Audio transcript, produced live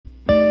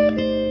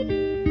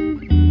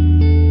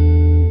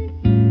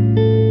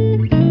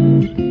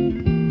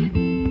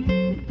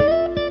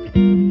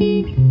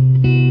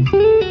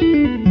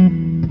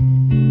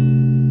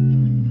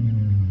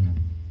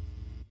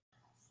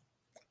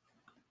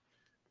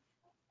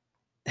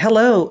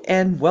Hello,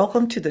 and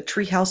welcome to the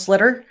Treehouse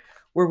Letter,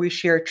 where we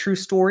share true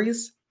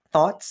stories,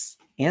 thoughts,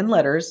 and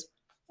letters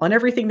on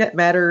everything that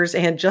matters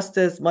and just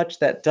as much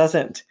that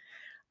doesn't.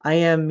 I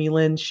am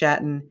Milan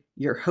Shatton,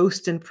 your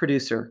host and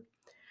producer.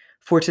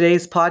 For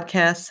today's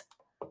podcast,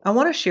 I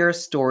want to share a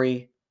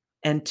story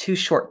and two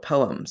short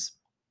poems.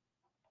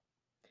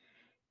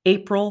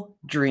 April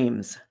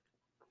Dreams.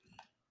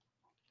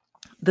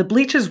 The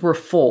bleachers were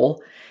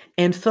full,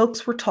 and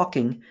folks were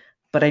talking,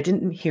 but I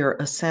didn't hear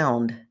a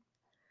sound.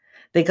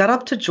 They got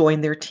up to join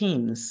their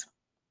teams.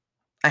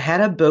 I had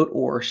a boat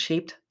oar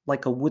shaped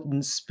like a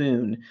wooden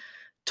spoon,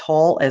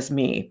 tall as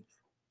me.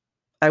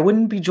 I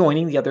wouldn't be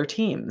joining the other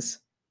teams.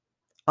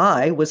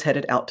 I was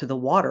headed out to the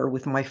water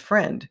with my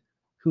friend,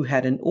 who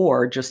had an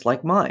oar just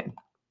like mine.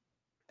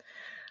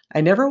 I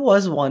never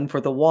was one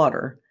for the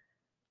water.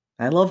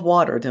 I love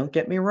water, don't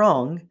get me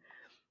wrong,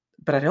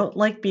 but I don't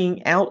like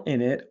being out in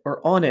it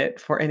or on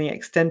it for any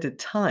extended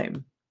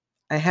time.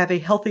 I have a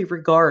healthy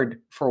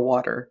regard for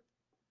water.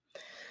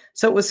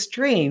 So it was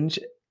strange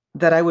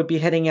that I would be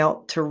heading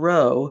out to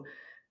row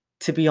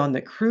to be on the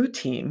crew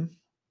team.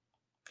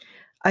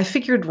 I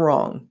figured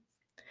wrong.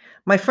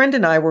 My friend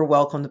and I were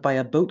welcomed by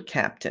a boat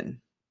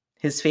captain,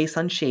 his face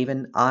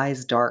unshaven,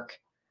 eyes dark.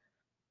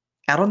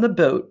 Out on the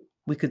boat,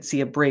 we could see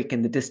a break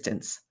in the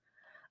distance,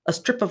 a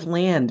strip of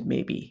land,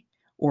 maybe,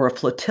 or a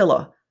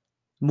flotilla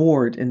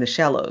moored in the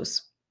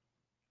shallows.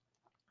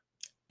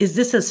 "Is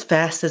this as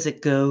fast as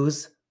it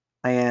goes?"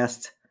 I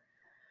asked.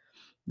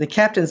 The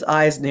captain's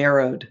eyes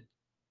narrowed.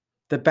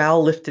 The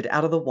bow lifted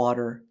out of the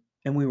water,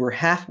 and we were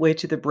halfway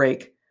to the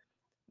break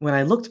when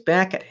I looked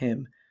back at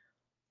him,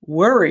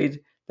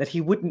 worried that he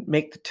wouldn't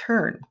make the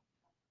turn.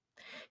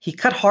 He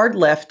cut hard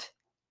left,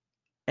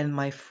 and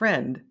my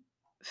friend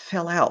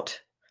fell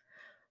out.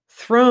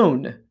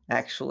 Thrown,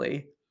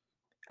 actually.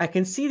 I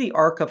can see the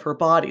arc of her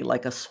body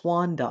like a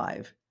swan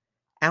dive,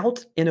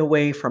 out and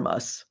away from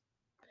us.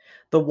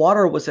 The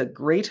water was a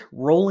great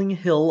rolling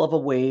hill of a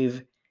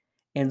wave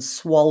and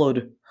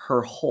swallowed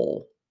her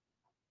whole.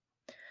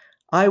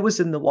 I was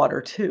in the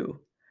water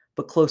too,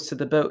 but close to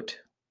the boat.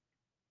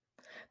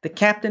 The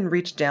captain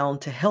reached down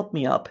to help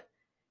me up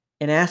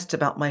and asked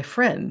about my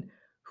friend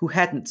who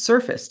hadn't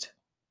surfaced.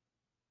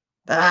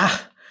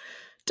 "Ah,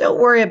 don't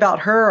worry about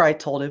her," I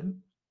told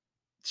him.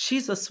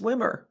 "She's a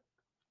swimmer."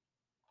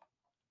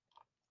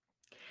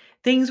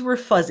 Things were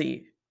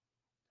fuzzy.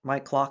 My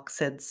clock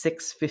said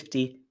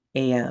 6:50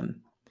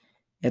 a.m.,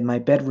 and my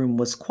bedroom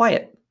was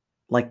quiet,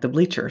 like the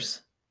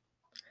bleachers.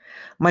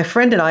 My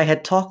friend and I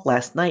had talked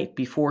last night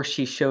before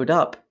she showed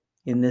up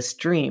in this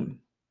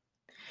dream.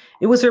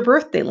 It was her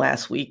birthday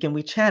last week, and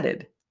we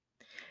chatted.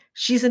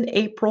 She's an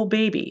April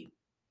baby,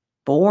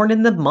 born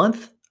in the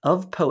month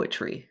of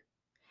poetry.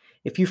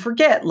 If you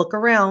forget, look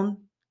around.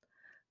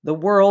 The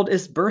world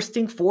is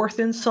bursting forth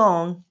in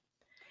song.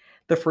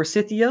 The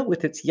forsythia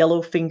with its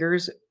yellow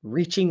fingers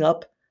reaching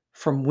up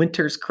from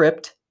winter's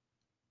crypt,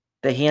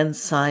 the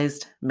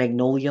hand-sized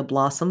magnolia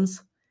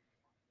blossoms,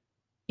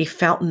 a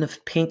fountain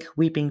of pink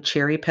weeping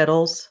cherry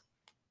petals,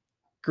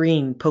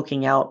 green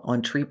poking out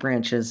on tree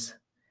branches,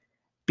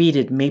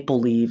 beaded maple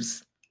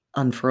leaves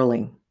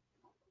unfurling.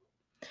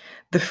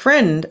 The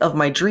friend of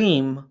my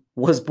dream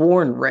was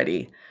born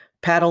ready,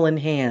 paddle in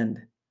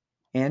hand,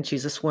 and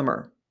she's a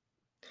swimmer.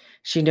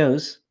 She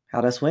knows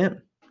how to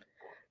swim.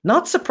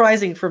 Not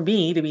surprising for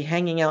me to be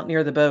hanging out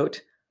near the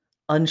boat,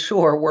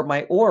 unsure where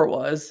my oar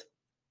was.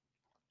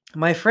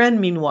 My friend,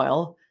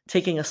 meanwhile,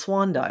 taking a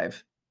swan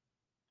dive.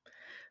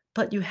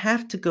 But you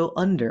have to go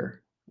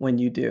under when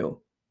you do.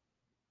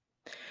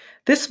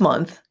 This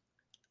month,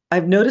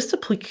 I've noticed a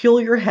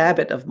peculiar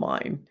habit of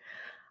mine.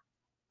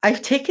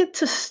 I've taken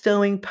to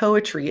stowing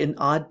poetry in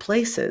odd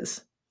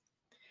places.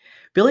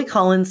 Billy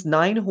Collins'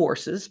 Nine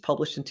Horses,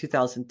 published in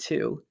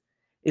 2002,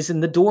 is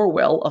in the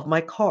doorwell of my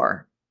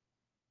car.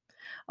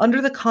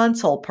 Under the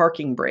console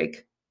parking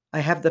brake, I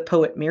have the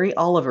poet Mary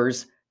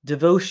Oliver's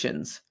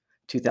Devotions,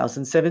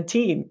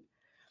 2017.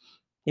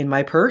 In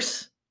my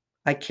purse,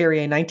 I carry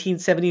a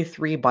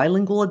 1973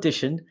 bilingual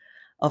edition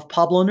of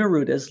Pablo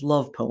Neruda's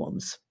love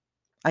poems.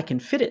 I can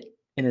fit it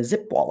in a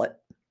zip wallet.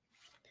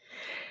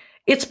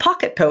 It's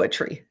pocket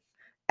poetry,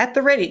 at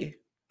the ready,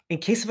 in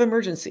case of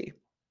emergency.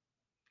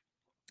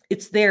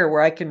 It's there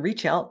where I can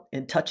reach out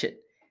and touch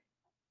it,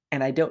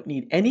 and I don't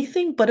need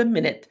anything but a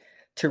minute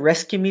to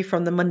rescue me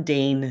from the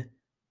mundane,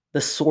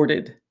 the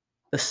sordid,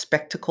 the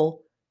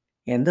spectacle,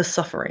 and the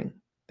suffering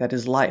that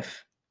is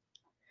life.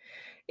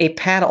 A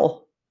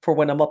paddle for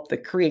when I'm up the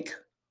creek,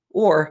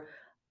 or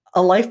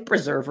a life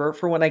preserver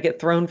for when I get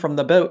thrown from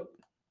the boat.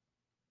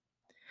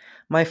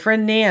 My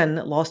friend Nan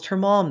lost her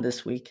mom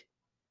this week.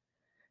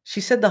 She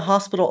said the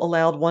hospital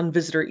allowed one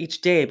visitor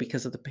each day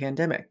because of the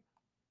pandemic.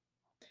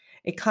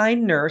 A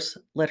kind nurse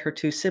let her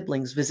two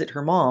siblings visit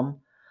her mom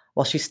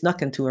while she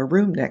snuck into a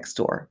room next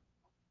door.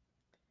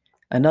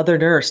 Another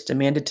nurse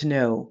demanded to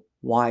know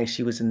why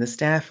she was in the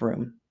staff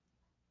room.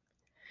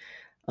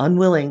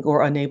 Unwilling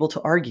or unable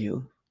to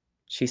argue,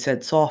 she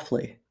said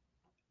softly,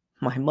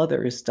 "My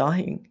mother is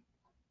dying."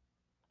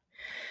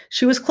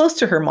 She was close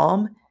to her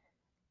mom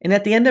And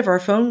at the end of our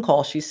phone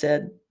call, she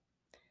said,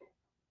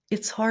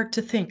 "It's hard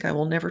to think I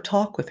will never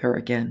talk with her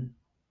again."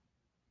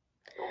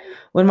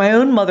 When my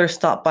own mother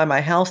stopped by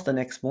my house the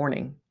next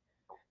morning,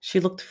 she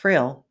looked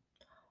frail,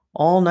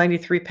 all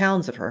 93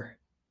 pounds of her.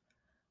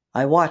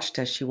 I watched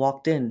as she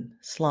walked in,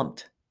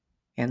 slumped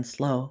and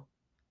slow.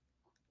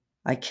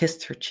 I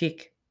kissed her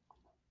cheek.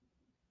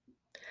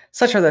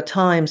 Such are the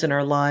times in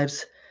our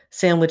lives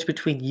sandwiched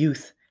between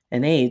youth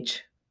and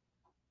age,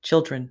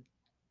 children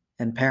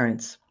and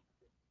parents.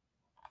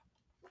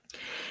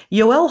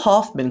 Yoel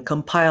Hoffman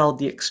compiled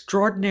the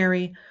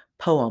extraordinary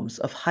poems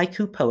of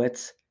haiku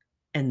poets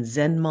and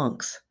Zen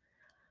monks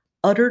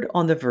uttered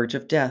on the verge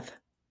of death.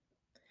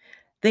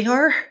 They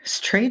are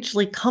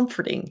strangely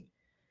comforting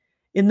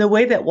in the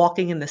way that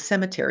walking in the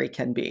cemetery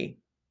can be.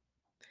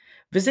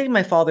 Visiting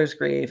my father's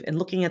grave and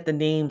looking at the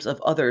names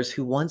of others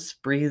who once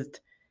breathed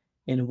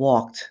and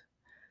walked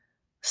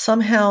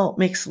somehow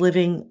makes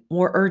living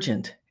more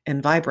urgent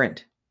and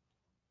vibrant.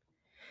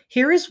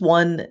 Here is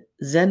one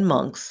Zen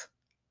monk's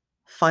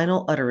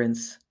final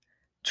utterance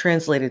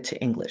translated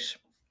to English.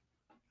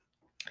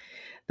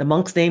 The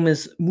monk's name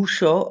is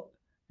Musho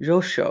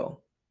Josho.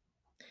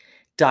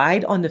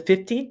 Died on the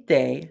 15th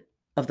day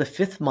of the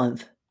 5th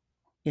month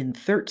in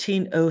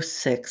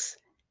 1306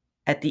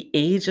 at the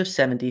age of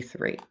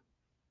 73.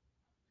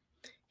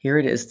 Here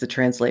it is, the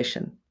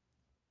translation.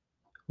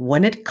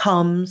 When it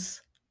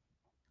comes,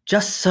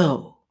 just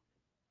so.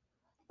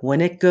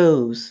 When it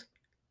goes,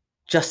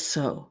 just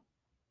so.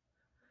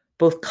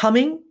 Both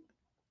coming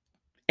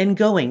and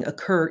going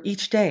occur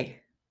each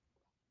day.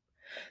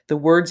 The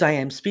words I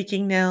am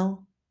speaking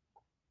now,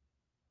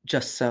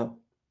 just so.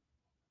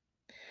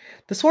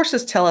 The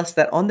sources tell us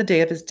that on the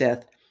day of his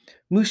death,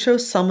 Musho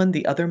summoned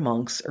the other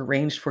monks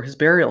arranged for his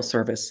burial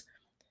service,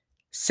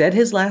 said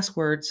his last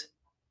words,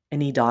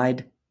 and he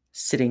died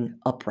sitting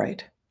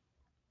upright.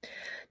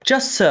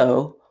 Just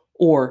so,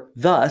 or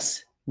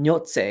thus,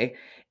 nyotse,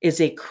 is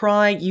a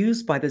cry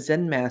used by the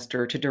Zen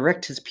master to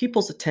direct his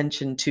pupils'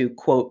 attention to,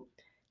 quote,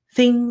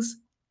 things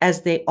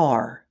as they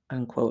are,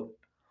 unquote,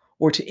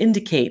 or to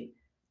indicate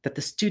that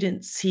the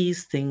student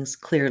sees things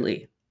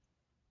clearly.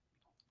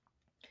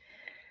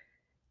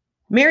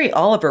 Mary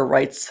Oliver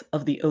writes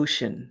of the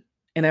ocean,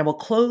 and I will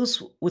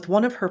close with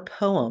one of her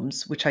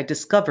poems, which I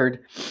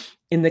discovered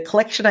in the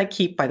collection I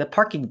keep by the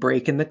parking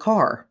brake in the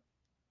car.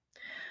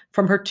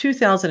 From her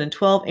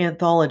 2012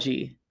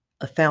 anthology,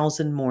 A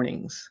Thousand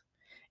Mornings,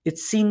 it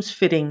seems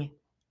fitting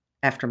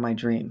after my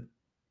dream.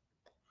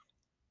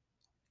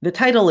 The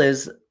title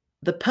is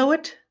The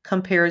Poet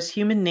Compares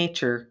Human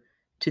Nature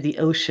to the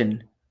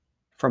Ocean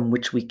from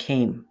Which We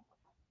Came.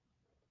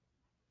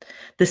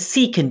 The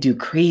sea can do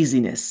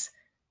craziness.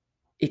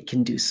 It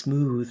can do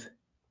smooth.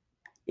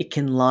 It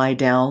can lie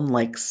down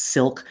like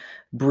silk,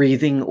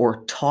 breathing,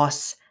 or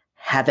toss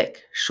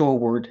havoc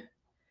shoreward.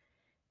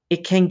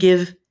 It can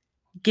give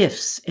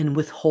gifts and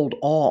withhold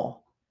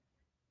all.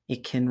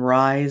 It can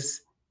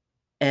rise,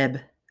 ebb,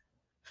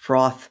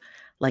 froth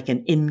like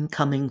an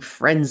incoming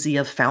frenzy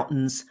of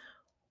fountains,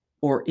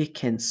 or it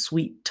can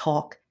sweet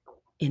talk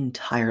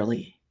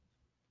entirely,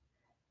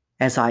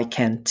 as I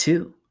can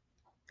too.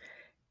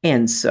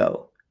 And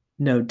so,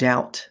 no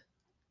doubt,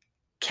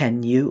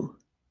 can you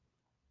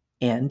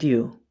and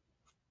you.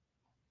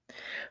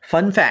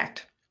 Fun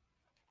fact,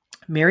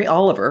 Mary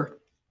Oliver,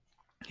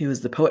 who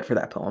is the poet for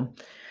that poem,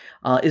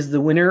 is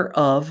the winner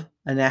of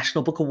a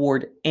National Book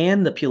Award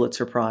and the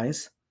Pulitzer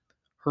Prize.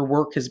 Her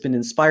work has been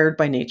inspired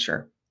by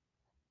nature.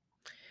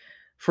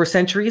 For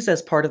centuries,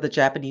 as part of the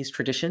Japanese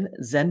tradition,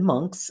 Zen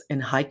monks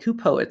and haiku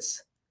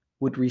poets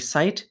would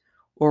recite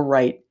or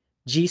write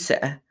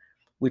jise,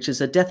 which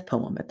is a death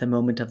poem at the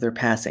moment of their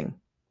passing.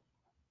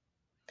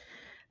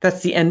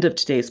 That's the end of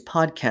today's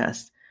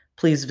podcast.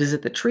 Please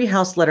visit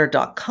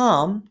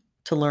thetreehouseletter.com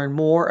to learn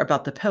more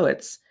about the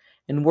poets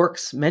and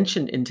works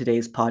mentioned in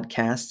today's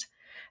podcast,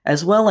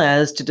 as well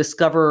as to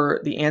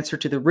discover the answer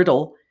to the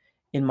riddle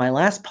in my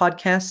last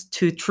podcast,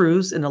 Two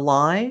Truths and a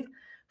Lie,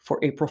 for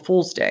April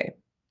Fool's Day.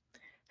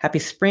 Happy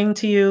spring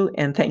to you,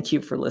 and thank you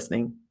for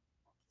listening.